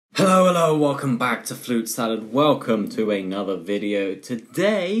Hello, welcome back to Flute Salad. Welcome to another video.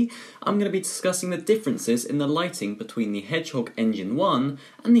 Today, I'm going to be discussing the differences in the lighting between the Hedgehog Engine 1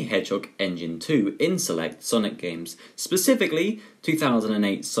 and the Hedgehog Engine 2 in select Sonic games. Specifically,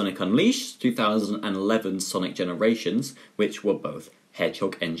 2008 Sonic Unleashed, 2011 Sonic Generations, which were both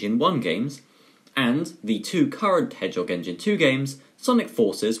Hedgehog Engine 1 games, and the two current Hedgehog Engine 2 games, Sonic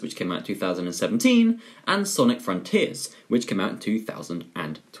Forces, which came out in 2017, and Sonic Frontiers, which came out in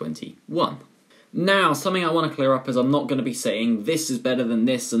 2021. Now, something I want to clear up is I'm not going to be saying this is better than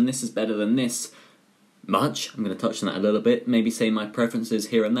this and this is better than this much. I'm going to touch on that a little bit, maybe say my preferences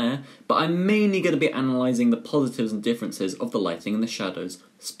here and there, but I'm mainly going to be analysing the positives and differences of the lighting and the shadows,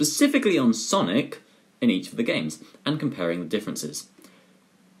 specifically on Sonic in each of the games, and comparing the differences.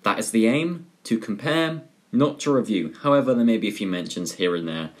 That is the aim, to compare, not to review. However, there may be a few mentions here and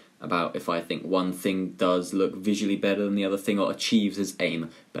there about if I think one thing does look visually better than the other thing or achieves its aim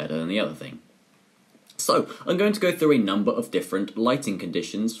better than the other thing. So, I'm going to go through a number of different lighting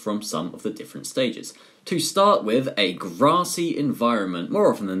conditions from some of the different stages. To start with, a grassy environment,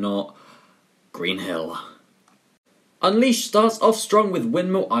 more often than not, Green Hill. Unleashed starts off strong with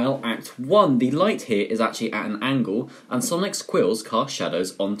Windmill Isle Act 1. The light here is actually at an angle, and Sonic's quills cast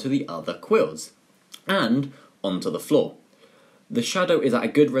shadows onto the other quills and onto the floor. The shadow is at a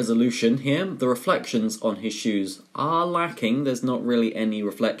good resolution here. The reflections on his shoes are lacking. There's not really any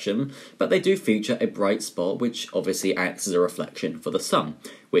reflection, but they do feature a bright spot which obviously acts as a reflection for the sun,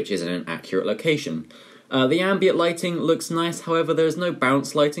 which is in an accurate location. The ambient lighting looks nice, however there is no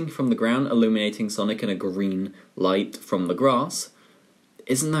bounce lighting from the ground illuminating Sonic in a green light from the grass.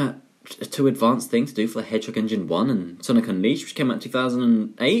 Isn't that a too advanced thing to do for the Hedgehog Engine 1 and Sonic Unleashed, which came out in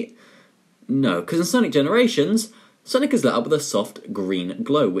 2008? No, because in Sonic Generations, Sonic is lit up with a soft green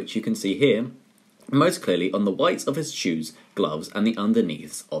glow, which you can see here most clearly on the whites of his shoes, gloves, and the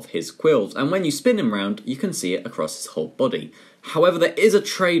underneaths of his quills. And when you spin him round, you can see it across his whole body. However, there is a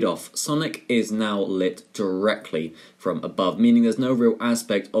trade-off. Sonic is now lit directly from above, meaning there's no real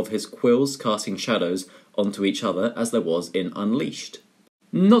aspect of his quills casting shadows onto each other as there was in Unleashed.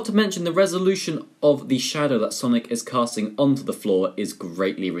 Not to mention the resolution of the shadow that Sonic is casting onto the floor is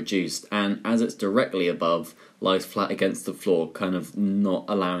greatly reduced, and as it's directly above, lies flat against the floor, kind of not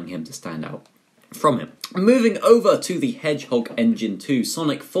allowing him to stand out from him. Moving over to the Hedgehog Engine 2,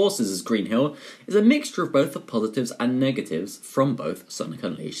 Sonic Forces' Green Hill is a mixture of both the positives and negatives from both Sonic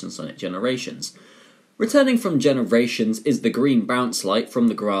Unleashed and Sonic Generations. Returning from Generations is the green bounce light from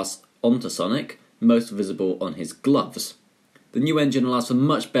the grass onto Sonic, most visible on his gloves. The new engine allows for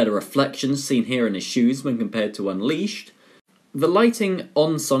much better reflections seen here in his shoes when compared to Unleashed. The lighting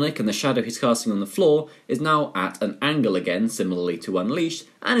on Sonic and the shadow he's casting on the floor is now at an angle again, similarly to Unleashed,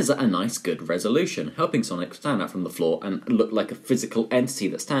 and is at a nice good resolution, helping Sonic stand out from the floor and look like a physical entity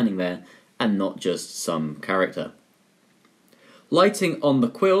that's standing there, and not just some character. Lighting on the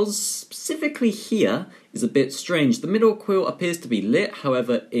quills, specifically here, is a bit strange. The middle quill appears to be lit,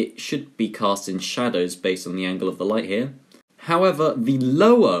 however it should be cast in shadows based on the angle of the light here. However, the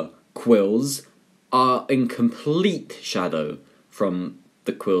lower quills are in complete shadow from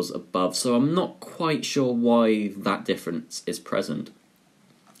the quills above, so I'm not quite sure why that difference is present.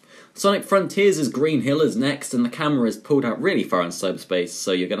 Sonic Frontiers' Green Hill is next, and the camera is pulled out really far in cyberspace,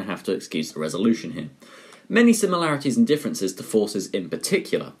 so you're going to have to excuse the resolution here. Many similarities and differences to Forces in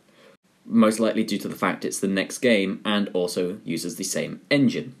particular, most likely due to the fact it's the next game and also uses the same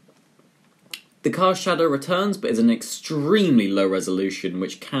engine. The cast shadow returns, but is an extremely low resolution,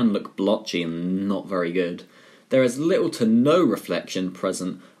 which can look blotchy and not very good. There is little to no reflection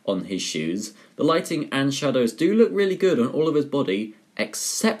present on his shoes. The lighting and shadows do look really good on all of his body,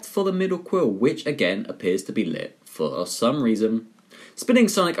 except for the middle quill, which again appears to be lit for some reason. Spinning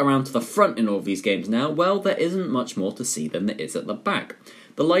Sonic around to the front in all of these games now, well, there isn't much more to see than there is at the back.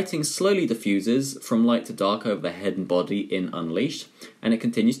 The lighting slowly diffuses from light to dark over the head and body in Unleashed, and it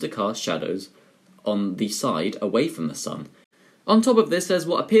continues to cast shadows on the side away from the sun. On top of this, there's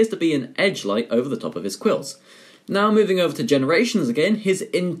what appears to be an edge light over the top of his quills. Now moving over to Generations again, his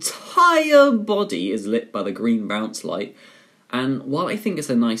entire body is lit by the green bounce light, and while I think it's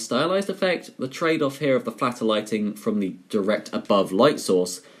a nice stylized effect, the trade-off here of the flatter lighting from the direct above light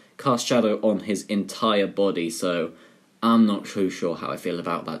source casts shadow on his entire body, so I'm not too sure how I feel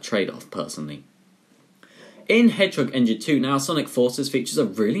about that trade-off personally. In Hedgehog Engine 2 now, Sonic Forces features a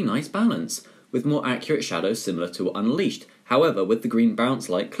really nice balance, with more accurate shadows similar to Unleashed, however with the green bounce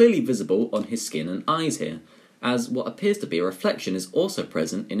light clearly visible on his skin and eyes here, as what appears to be a reflection is also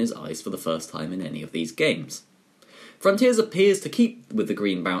present in his eyes for the first time in any of these games. Frontiers appears to keep with the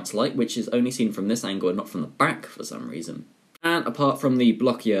green bounce light, which is only seen from this angle and not from the back for some reason. And and apart from the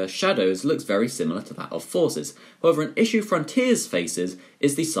blockier shadows, looks very similar to that of Forces. However, an issue Frontiers faces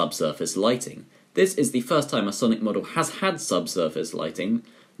is the subsurface lighting. This is the first time a Sonic model has had subsurface lighting.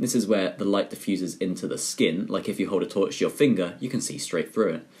 This is where the light diffuses into the skin, like if you hold a torch to your finger, you can see straight through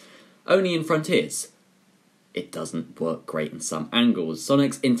it. Only in Frontiers, it doesn't work great in some angles.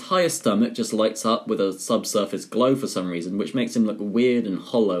 Sonic's entire stomach just lights up with a subsurface glow for some reason, which makes him look weird and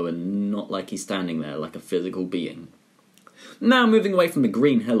hollow and not like he's standing there like a physical being. Now moving away from the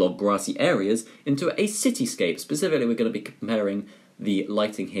green hill or grassy areas into a cityscape. Specifically, we're going to be comparing the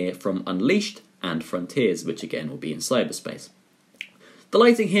lighting here from Unleashed and Frontiers, which again will be in cyberspace. The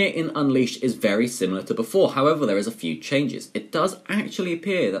lighting here in Unleashed is very similar to before, however there is a few changes. It does actually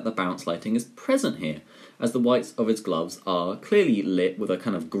appear that the bounce lighting is present here, as the whites of its gloves are clearly lit with a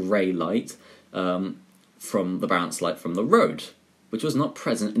kind of grey light from the bounce light from the road, which was not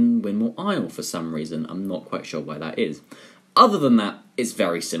present in Windmill Isle for some reason. I'm not quite sure why that is. Other than that, it's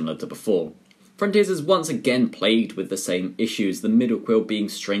very similar to before. Frontiers is once again plagued with the same issues, the middle quill being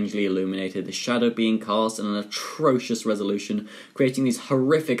strangely illuminated, the shadow being cast in an atrocious resolution, creating these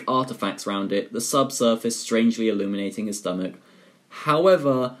horrific artifacts around it, the subsurface strangely illuminating his stomach.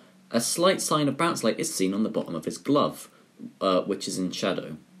 However, a slight sign of bounce light is seen on the bottom of his glove, which is in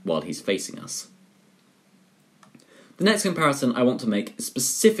shadow, while he's facing us. The next comparison I want to make is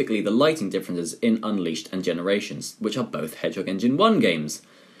specifically the lighting differences in Unleashed and Generations, which are both Hedgehog Engine 1 games.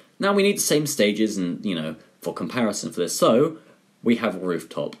 Now we need the same stages and, for comparison for this, so we have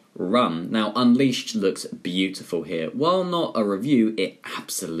Rooftop Run. Now Unleashed looks beautiful here. While not a review, it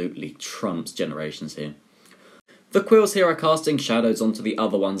absolutely trumps Generations here. The quills here are casting shadows onto the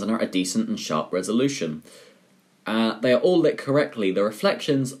other ones and are at a decent and sharp resolution. They are all lit correctly. The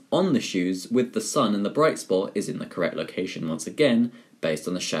reflections on the shoes with the sun in the bright spot is in the correct location once again, based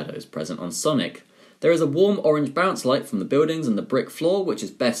on the shadows present on Sonic. There is a warm orange bounce light from the buildings and the brick floor, which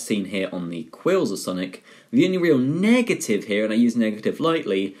is best seen here on the quills of Sonic. The only real negative here, and I use negative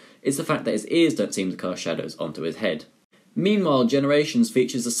lightly, is the fact that his ears don't seem to cast shadows onto his head. Meanwhile, Generations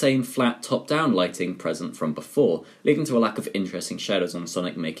features the same flat top-down lighting present from before, leading to a lack of interesting shadows on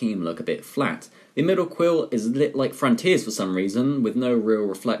Sonic, making him look a bit flat. The middle quill is lit like Frontiers for some reason, with no real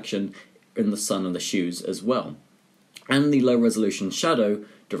reflection in the sun and the shoes as well, and the low-resolution shadow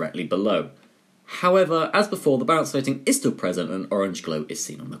directly below. However, as before, the bounce lighting is still present and orange glow is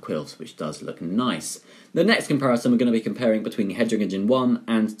seen on the quills, which does look nice. The next comparison we're going to be comparing between the Hedgehog Engine 1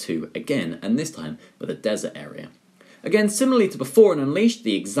 and 2 again, and this time with a desert area. Again, similarly to before in Unleashed,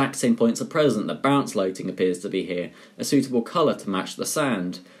 the exact same points are present. The bounce lighting appears to be here, a suitable colour to match the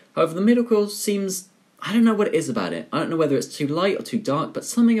sand. However, the middle quill seems... I don't know what it is about it. I don't know whether it's too light or too dark, but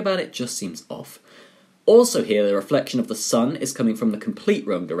something about it just seems off. Also here, the reflection of the sun is coming from the complete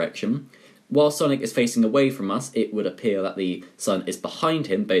wrong direction. While Sonic is facing away from us, it would appear that the sun is behind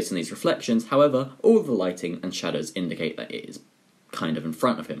him based on these reflections. However, all the lighting and shadows indicate that it is kind of in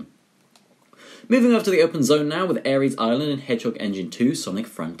front of him. Moving over to the open zone now with Ares Island and Hedgehog Engine 2 Sonic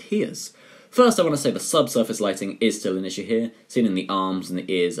Frontiers. First I want to say the subsurface lighting is still an issue here, seen in the arms and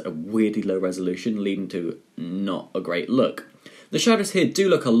the ears at a weirdly low resolution, leading to not a great look. The shadows here do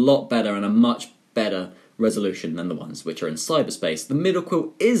look a lot better and a much better resolution than the ones which are in cyberspace. The middle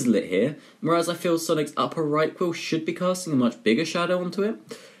quill is lit here, whereas I feel Sonic's upper right quill should be casting a much bigger shadow onto it.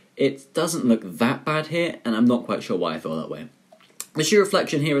 It doesn't look that bad here, and I'm not quite sure why I feel that way. The shoe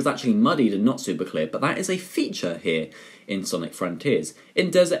reflection here is actually muddied and not super clear, but that is a feature here in Sonic Frontiers.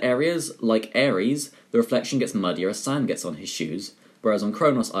 In desert areas like Ares, the reflection gets muddier as sand gets on his shoes, whereas on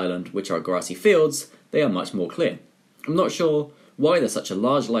Kronos Island, which are grassy fields, they are much more clear. I'm not sure why there's such a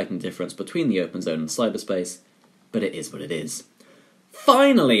large lighting difference between the open zone and cyberspace, but it is what it is.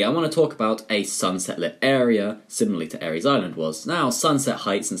 Finally, I want to talk about a sunset-lit area, similarly to Ares Island was. Now, Sunset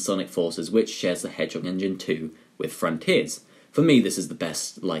Heights and Sonic Forces, which shares the Hedgehog Engine 2 with Frontiers. For me, this is the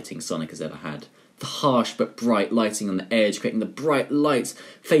best lighting Sonic has ever had. The harsh but bright lighting on the edge, creating the bright lights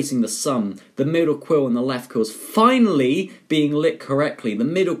facing the sun. The middle quill and the left quills finally being lit correctly. The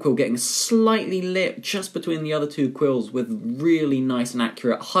middle quill getting slightly lit just between the other two quills with really nice and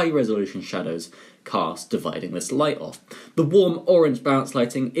accurate high-resolution shadows cast dividing this light off. The warm orange bounce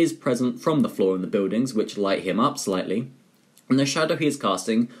lighting is present from the floor in the buildings, which light him up slightly. And the shadow he is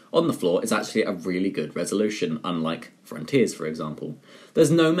casting on the floor is actually a really good resolution, unlike Frontiers, for example.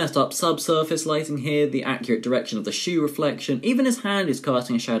 There's no messed up subsurface lighting here, the accurate direction of the shoe reflection, even his hand is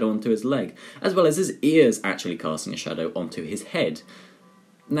casting a shadow onto his leg, as well as his ears actually casting a shadow onto his head.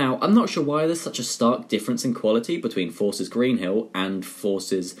 Now, I'm not sure why there's such a stark difference in quality between Forces Green Hill and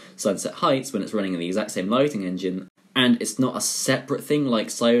Forces Sunset Heights when it's running in the exact same lighting engine, and it's not a separate thing like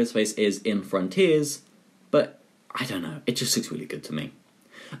cyberspace is in Frontiers, but I don't know, it just looks really good to me.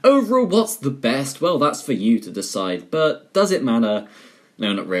 Overall, what's the best? Well, that's for you to decide, but does it matter?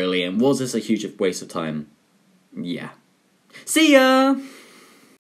 No, not really, and was this a huge waste of time? Yeah. See ya!